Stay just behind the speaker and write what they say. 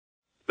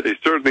They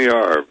certainly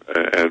are.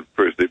 And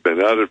first, they've been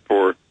at it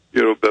for,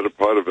 better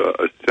part of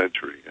a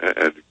century.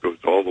 And it goes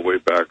all the way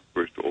back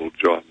first to old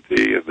John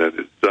D. and then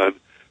his son.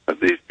 And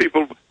these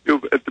people,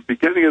 at the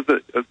beginning of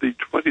the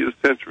 20th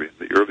century,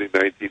 in the early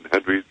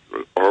 1900s,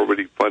 were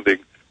already funding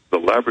the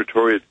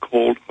laboratory at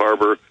Cold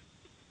Harbor.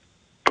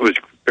 Was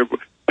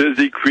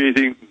busy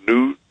creating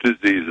new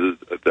diseases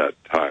at that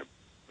time.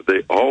 But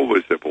they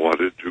always have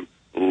wanted to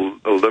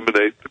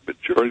eliminate the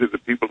majority of the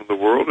people in the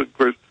world. And, of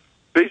course,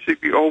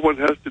 basically all one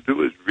has to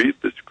do is read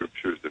the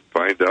scriptures and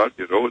find out,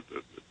 the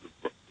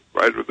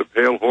rider of the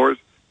pale horse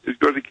is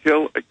going to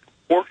kill a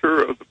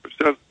quarter of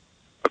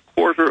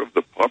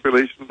the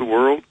population of the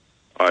world.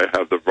 I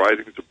have the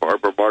writings of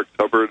Barbara Marx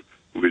Hubbard,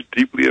 who is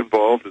deeply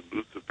involved in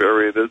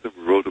Luciferianism,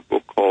 who wrote a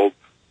book called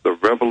The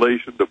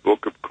Revelation, the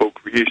Book of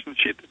Co-Creation.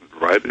 She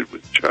didn't write it. It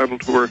was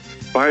channeled to her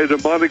by a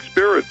demonic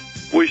spirit,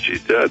 which she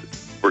said,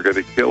 we're going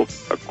to kill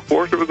a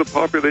quarter of the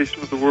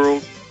population of the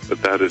world,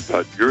 but that is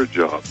not your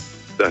job.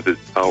 That is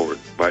ours,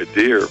 my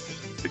dear,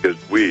 because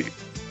we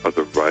are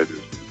the riders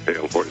of the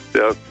pale horse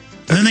death.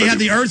 And then they have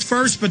the Earth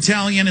First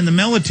Battalion in the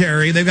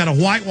military. They've got a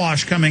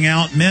whitewash coming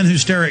out, Men Who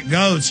Stare at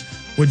Goats,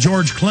 with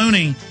George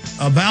Clooney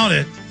about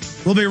it.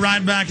 We'll be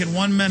right back in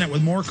 1 minute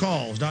with more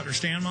calls. Dr.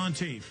 Stan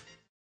Monteith.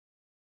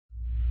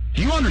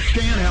 Do you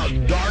understand how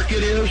dark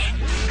it is?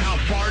 How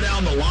far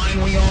down the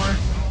line we are?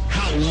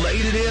 How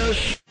late it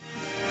is?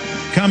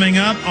 Coming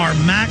up, our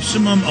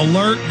maximum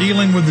alert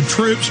dealing with the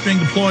troops being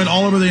deployed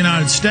all over the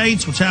United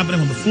States, what's happening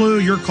with the flu,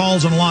 your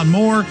calls, and a lot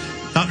more.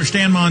 Dr.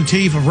 Stan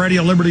Monteith of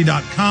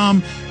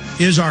RadioLiberty.com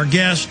is our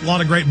guest. A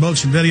lot of great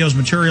books and videos,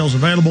 materials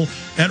available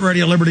at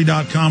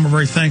RadioLiberty.com. We're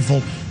very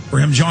thankful for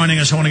him joining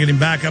us. I want to get him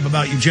back up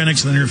about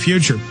eugenics in the near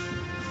future. In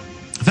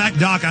fact,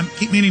 Doc, I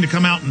keep meaning to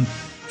come out and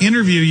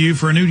interview you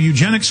for a new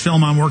eugenics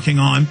film I'm working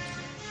on.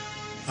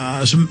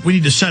 So we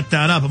need to set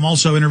that up. I'm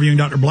also interviewing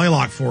Dr.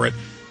 Blaylock for it.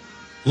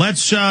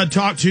 Let's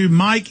talk to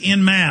Mike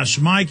in Mass.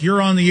 Mike,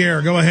 you're on the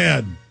air. Go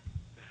ahead.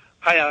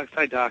 Hi, Alex.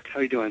 Hi, Doc. How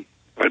are you doing?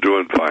 I'm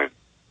doing fine.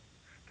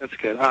 That's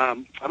good.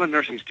 I'm a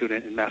nursing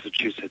student in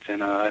Massachusetts,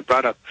 and I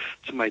brought up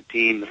to my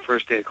dean the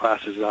first day of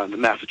classes the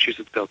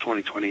Massachusetts Bill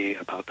 2028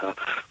 about the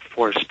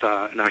forced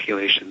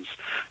inoculations.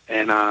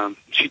 And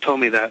she told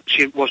me that,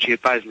 she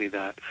advised me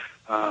that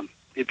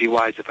it'd be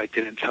wise if I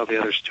didn't tell the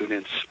other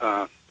students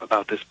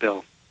about this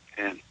bill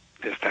and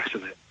the effects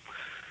of it.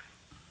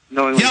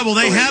 Yeah, well,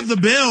 they have the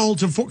bill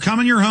to come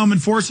in your home and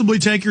forcibly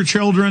take your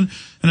children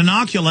and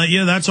inoculate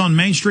you. That's on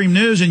mainstream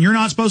news, and you're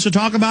not supposed to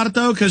talk about it,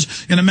 though,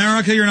 because in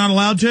America you're not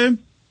allowed to?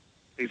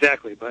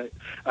 Exactly, but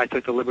I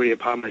took the liberty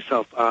upon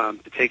myself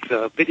to take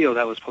the video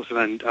that was posted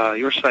on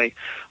your site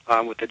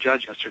with the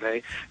judge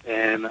yesterday,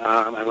 and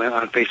I went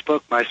on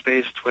Facebook,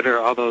 MySpace, Twitter,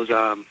 all those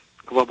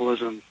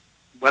globalism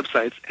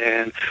websites,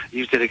 and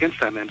used it against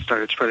them and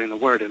started spreading the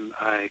word. And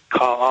I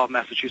call all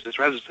Massachusetts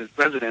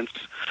residents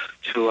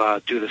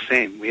to do the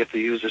same. We have to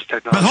use this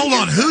technology. But hold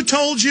on, who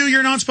told you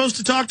you're not supposed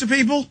to talk to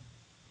people?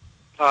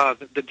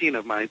 The dean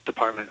of my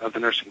department of the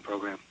nursing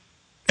program.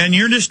 And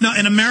you're just not,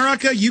 in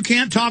America, you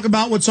can't talk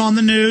about what's on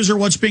the news or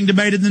what's being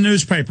debated in the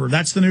newspaper.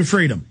 That's the new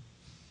freedom.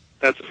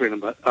 That's the freedom,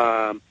 but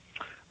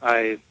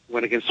I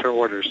went against her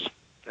orders,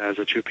 as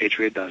a true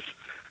patriot does.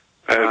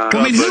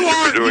 I mean, who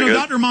are,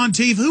 Dr.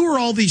 Monteith, who are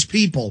all these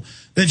people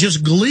that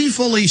just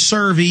gleefully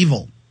serve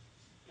evil?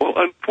 Well,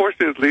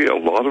 unfortunately, a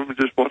lot of them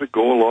just want to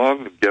go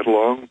along and get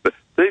along. But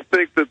they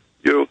think that,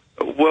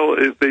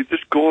 if they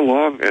just go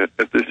along and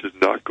this is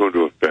not going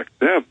to affect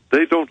them.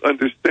 They don't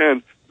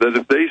understand that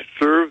if they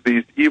serve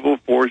these evil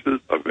forces,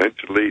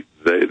 eventually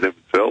they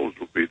themselves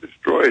will be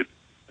destroyed.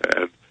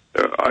 And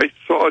I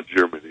saw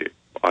Germany.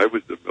 I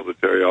was a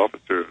military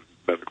officer,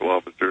 medical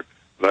officer,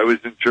 and I was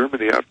in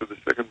Germany after the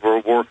Second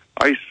World War.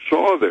 I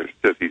saw their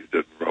cities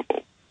in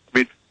rubble. I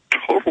mean,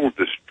 total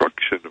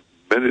destruction of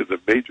many of the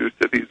major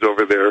cities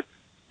over there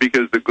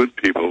because the good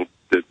people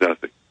did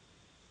nothing.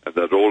 And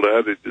that old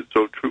adage is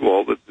so true.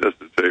 All that's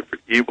necessary for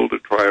evil to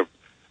triumph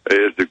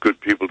is the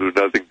good people do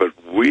nothing. But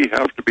we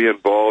have to be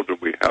involved,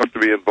 and we have to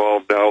be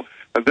involved now.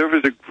 And there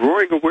is a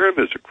growing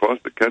awareness across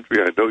the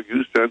country. I know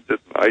you sense it,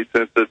 and I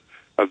sense it,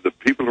 and the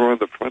people who are on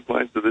the front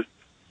lines of this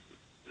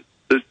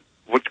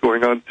what's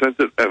going on sense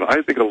it. And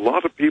I think a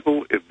lot of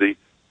people in the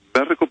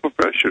medical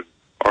profession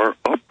are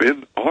up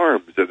in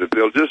arms. And if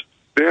they'll just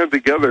stand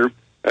together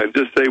and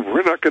just say,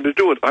 we're not going to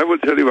do it. I will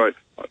tell you,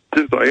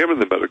 since I am in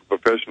the medical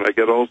profession, I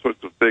get all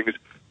sorts of things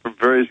from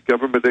various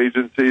government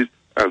agencies,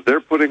 and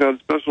they're putting on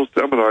special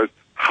seminars.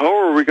 How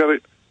are we going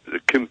to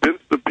convince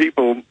the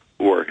people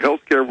who are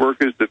healthcare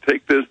workers to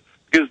take this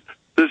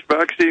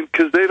vaccine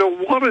because they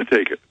don't want to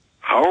take it?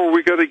 How are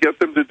we going to get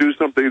them to do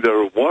something they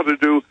don't want to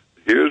do?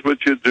 Here's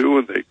what you do,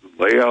 and they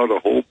lay out a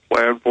whole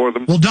plan for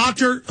them. Well,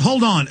 doctor,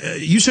 hold on.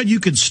 You said you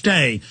could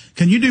stay.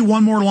 Can you do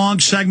one more long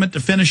segment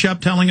to finish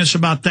up telling us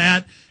about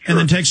that, and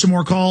then take some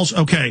more calls?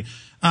 Okay.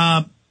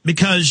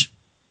 Because,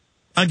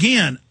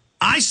 again,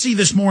 I see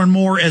this more and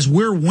more as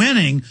we're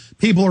winning.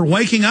 People are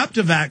waking up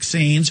to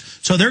vaccines,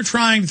 so they're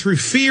trying through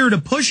fear to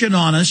push it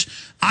on us.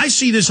 I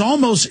see this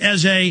almost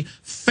as a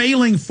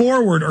failing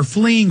forward or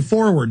fleeing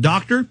forward.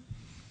 Doctor?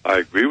 I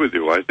agree with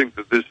you. I think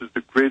that this is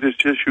the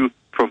greatest issue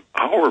from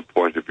our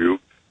point of view,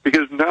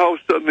 because now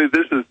suddenly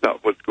this is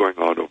not what's going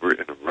on over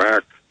in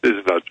Iraq. This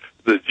is not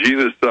the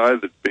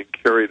genocide that's being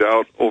carried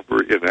out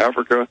over in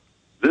Africa.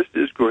 This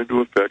is going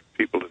to affect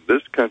people in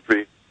this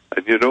country.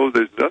 And, you know,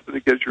 there's nothing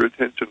that gets your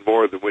attention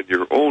more than when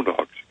your own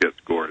ox gets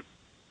gored.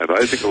 And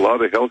I think a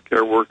lot of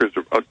healthcare workers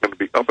are going to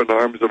be up in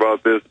arms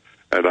about this.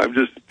 And I'm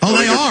just... Oh,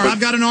 they are.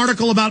 I've got an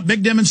article about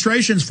big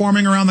demonstrations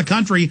forming around the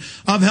country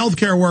of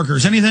healthcare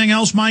workers. Anything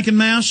else, Mike and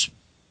Mass?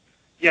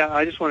 Yeah,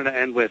 I just wanted to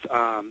end with,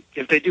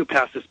 if they do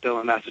pass this bill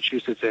in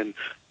Massachusetts and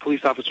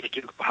police officers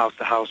do go house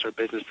to house or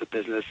business to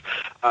business,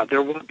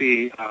 there will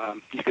be,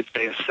 you could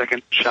say, a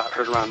second shot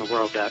heard around the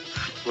world that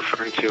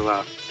referring to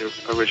the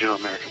original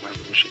American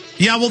Revolution.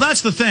 Yeah, well,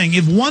 that's the thing.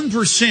 If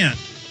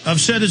 1%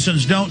 of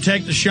citizens don't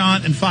take the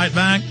shot and fight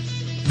back,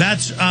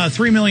 that's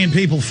 3 million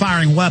people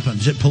firing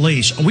weapons at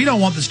police. We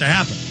don't want this to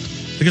happen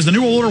because the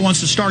New World Order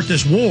wants to start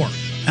this war.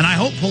 And I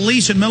hope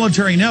police and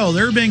military know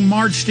they're being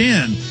marched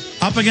in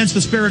up against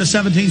the spirit of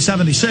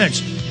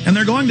 1776, and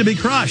they're going to be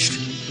crushed.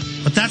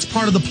 But that's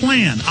part of the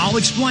plan. I'll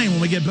explain when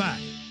we get back.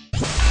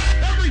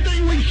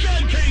 Everything we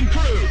said came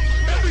true.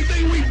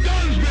 Everything we've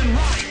done's been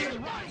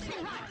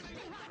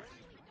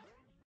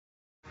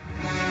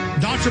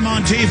right. Dr.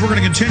 Monteith, we're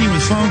going to continue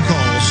with phone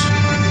calls.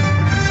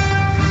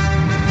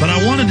 But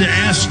I wanted to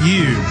ask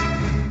you,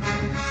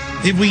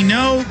 if we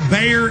know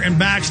Bayer and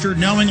Baxter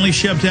knowingly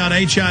shipped out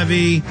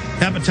HIV,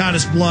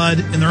 hepatitis blood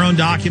in their own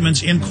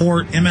documents in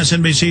court,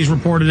 MSNBC's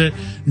reported it,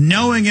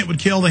 knowing it would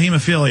kill the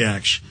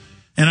hemophiliacs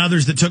and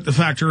others that took the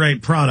Factor VIII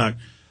product.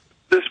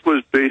 This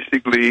was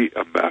basically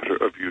a matter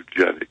of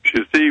eugenics.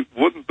 You see,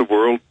 wouldn't the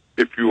world,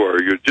 if you are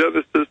a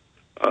eugenicist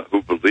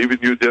who believe in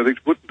eugenics,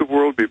 wouldn't the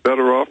world be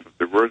better off if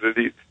there weren't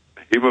any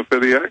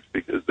hemophiliacs?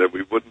 Because then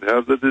we wouldn't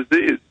have the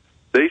disease.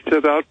 They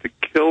set out to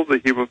kill the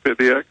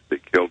hemophiliacs. They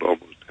killed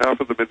almost half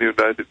of them in the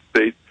United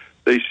States.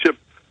 They shipped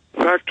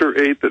Factor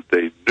VIII that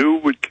they knew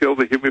would kill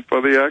the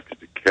hemophiliacs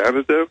to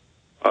Canada,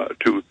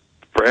 to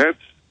France.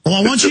 Well,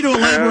 I want you to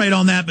elaborate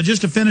on that, but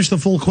just to finish the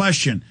full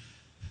question,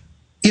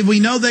 if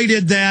we know they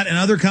did that and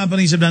other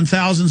companies have done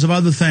thousands of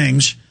other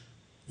things,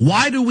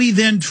 why do we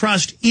then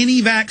trust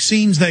any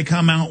vaccines they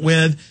come out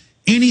with,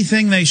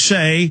 anything they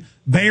say?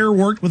 Bayer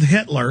worked with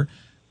Hitler.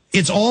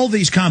 It's all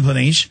these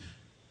companies.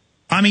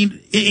 I mean,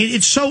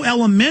 it's so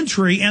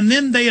elementary, and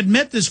then they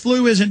admit this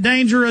flu isn't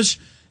dangerous.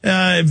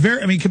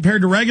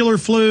 Compared to regular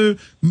flu,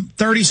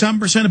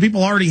 30-some% of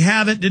people already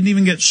have it, didn't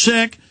even get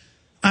sick.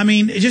 I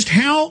mean, just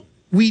how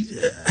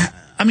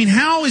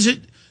is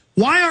it,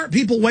 why aren't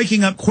people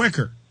waking up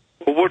quicker?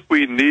 Well, what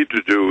we need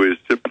to do is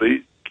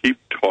simply keep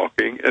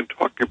talking and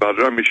talking about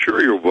it. I'm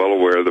sure you're well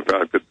aware of the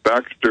fact that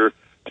Baxter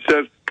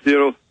said,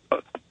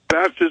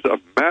 batches, a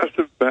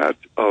massive batch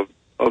of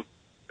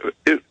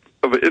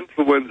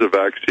influenza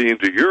vaccine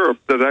to Europe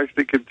that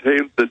actually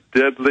contains the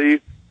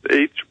deadly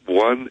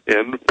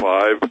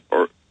H1N5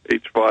 or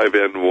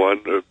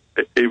H5N1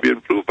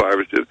 avian flu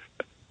virus.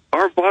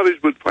 Our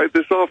bodies would fight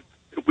this off.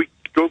 We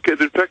don't get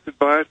infected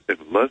by it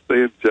unless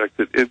they inject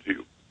it into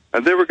you.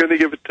 And they were going to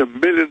give it to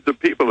millions of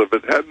people. If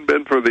it hadn't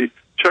been for the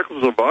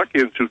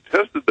Czechoslovakians who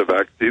tested the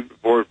vaccine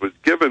before it was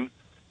given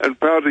and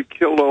found it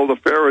killed all the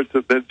ferrets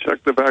and then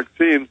checked the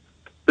vaccine,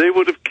 they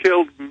would have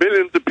killed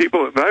millions of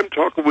people. And I'm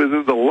talking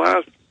within the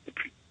last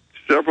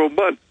several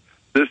months.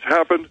 This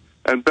happened,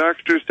 and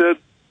Baxter said,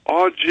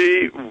 oh,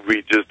 gee,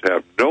 we just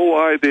have no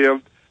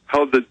idea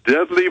how the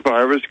deadly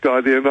virus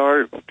got in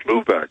our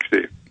flu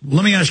vaccine.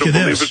 Let me ask you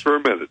this. Believe it for a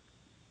minute.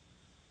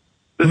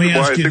 This is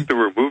why I think that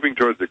we're moving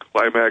towards a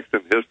climax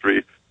in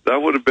history.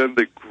 That would have been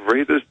the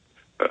greatest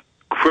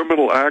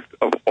criminal act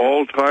of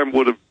all time,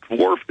 would have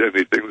dwarfed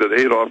anything that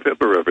Adolf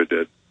Hitler ever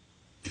did.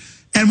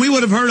 And we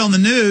would have heard on the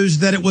news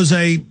that it was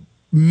a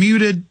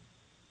mutated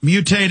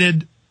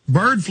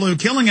bird flu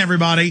killing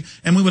everybody,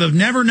 and we would have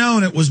never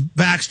known it was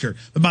Baxter.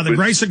 But by the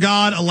grace of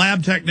God, a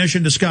lab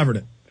technician discovered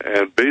it.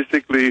 And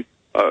basically,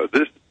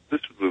 this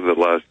was in the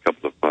last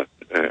couple of months,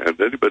 and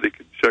anybody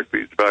can check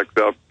these facts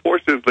out.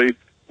 Fortunately,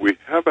 we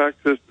have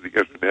access to the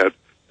Internet,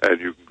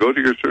 and you can go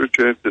to your search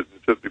engine and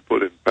simply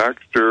put in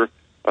Baxter,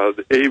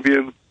 the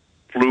avian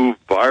flu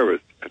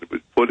virus, and it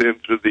was put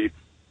into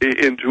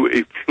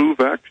a flu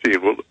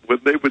vaccine. Well, when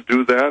they would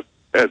do that,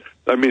 and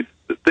I mean,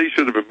 they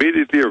should have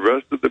immediately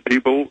arrested the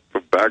people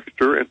from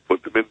Baxter and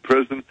put them in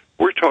prison.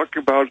 We're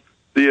talking about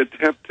the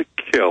attempt to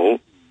kill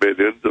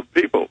millions of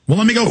people. Well,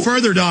 let me go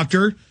further,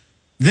 Doctor.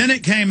 Then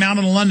it came out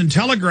in the London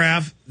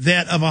Telegraph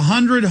that of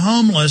 100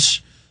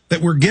 homeless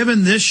that were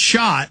given this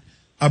shot,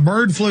 a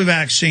bird flu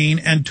vaccine,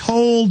 and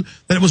told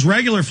that it was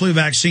regular flu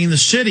vaccine,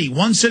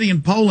 one city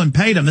in Poland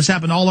paid them. This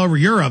happened all over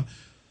Europe.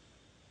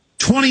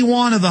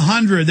 21 of the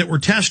 100 that were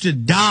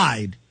tested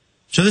died.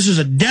 So this is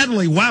a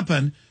deadly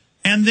weapon.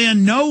 And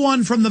then no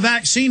one from the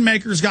vaccine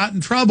makers got in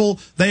trouble.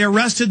 They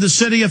arrested the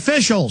city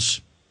officials.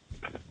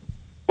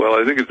 Well,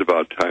 I think it's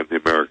about time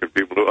the American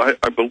people know. I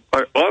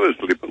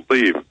honestly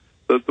believe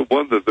that the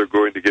one that they're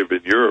going to give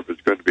in Europe is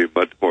going to be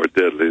much more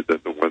deadly than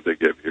the one they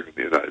give here in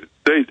the United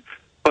States.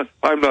 But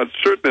I'm not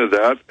certain of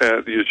that,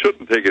 and you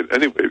shouldn't take it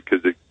anyway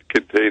because it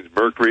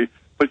mercury,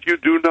 but you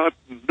do not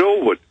know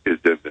what is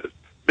in this.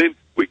 I mean,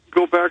 we can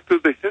go back to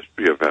the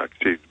history of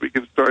vaccines. We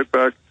can start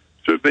back,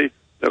 certainly,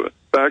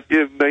 back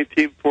in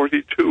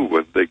 1942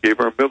 when they gave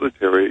our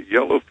military a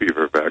yellow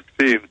fever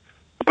vaccine,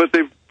 but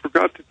they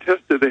forgot to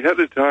test it ahead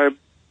of time,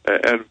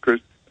 and of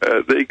course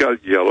they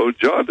got yellow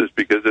jaundice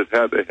because it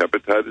had a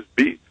hepatitis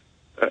B.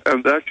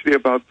 And actually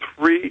about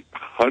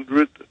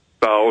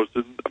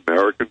 300,000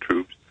 American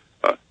troops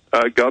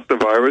got the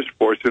virus.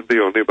 Fortunately,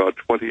 only about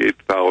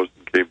 28,000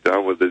 came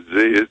down with the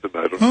disease, and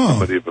I don't know how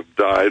many of them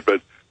died.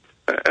 But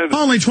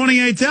only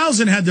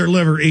 28,000 had their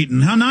liver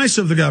eaten. How nice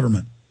of the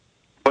government.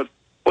 But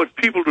what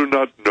people do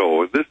not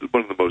know, and this is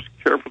one of the most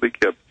carefully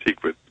kept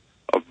secrets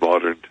of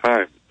modern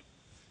times,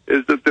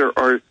 is that there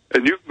are,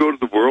 and you can go to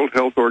the World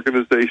Health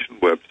Organization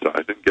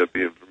website and get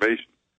the information